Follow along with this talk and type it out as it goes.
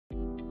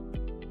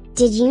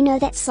Did you know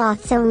that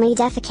sloths only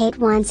defecate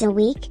once a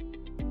week?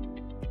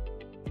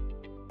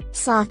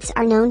 Sloths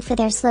are known for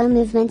their slow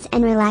movements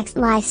and relaxed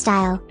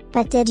lifestyle,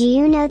 but did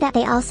you know that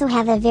they also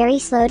have a very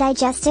slow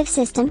digestive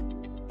system?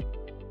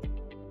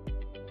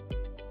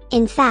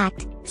 In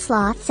fact,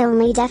 sloths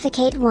only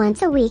defecate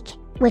once a week,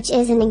 which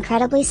is an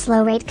incredibly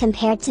slow rate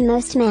compared to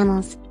most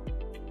mammals.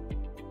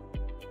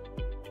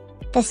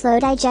 The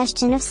slow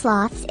digestion of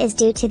sloths is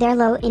due to their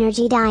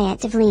low-energy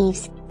diet of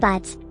leaves,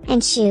 buds,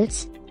 and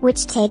shoots,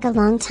 which take a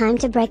long time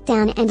to break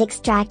down and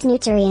extract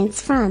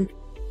nutrients from.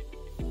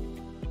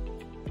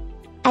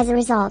 As a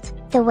result,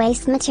 the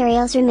waste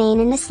materials remain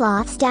in the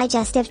sloth's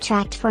digestive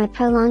tract for a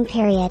prolonged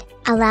period,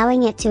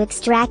 allowing it to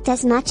extract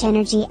as much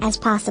energy as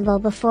possible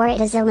before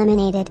it is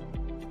eliminated.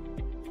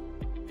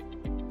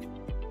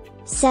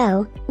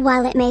 So,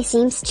 while it may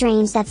seem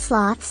strange that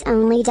sloths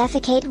only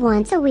defecate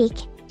once a week,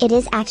 it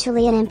is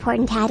actually an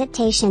important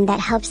adaptation that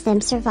helps them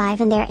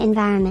survive in their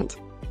environment.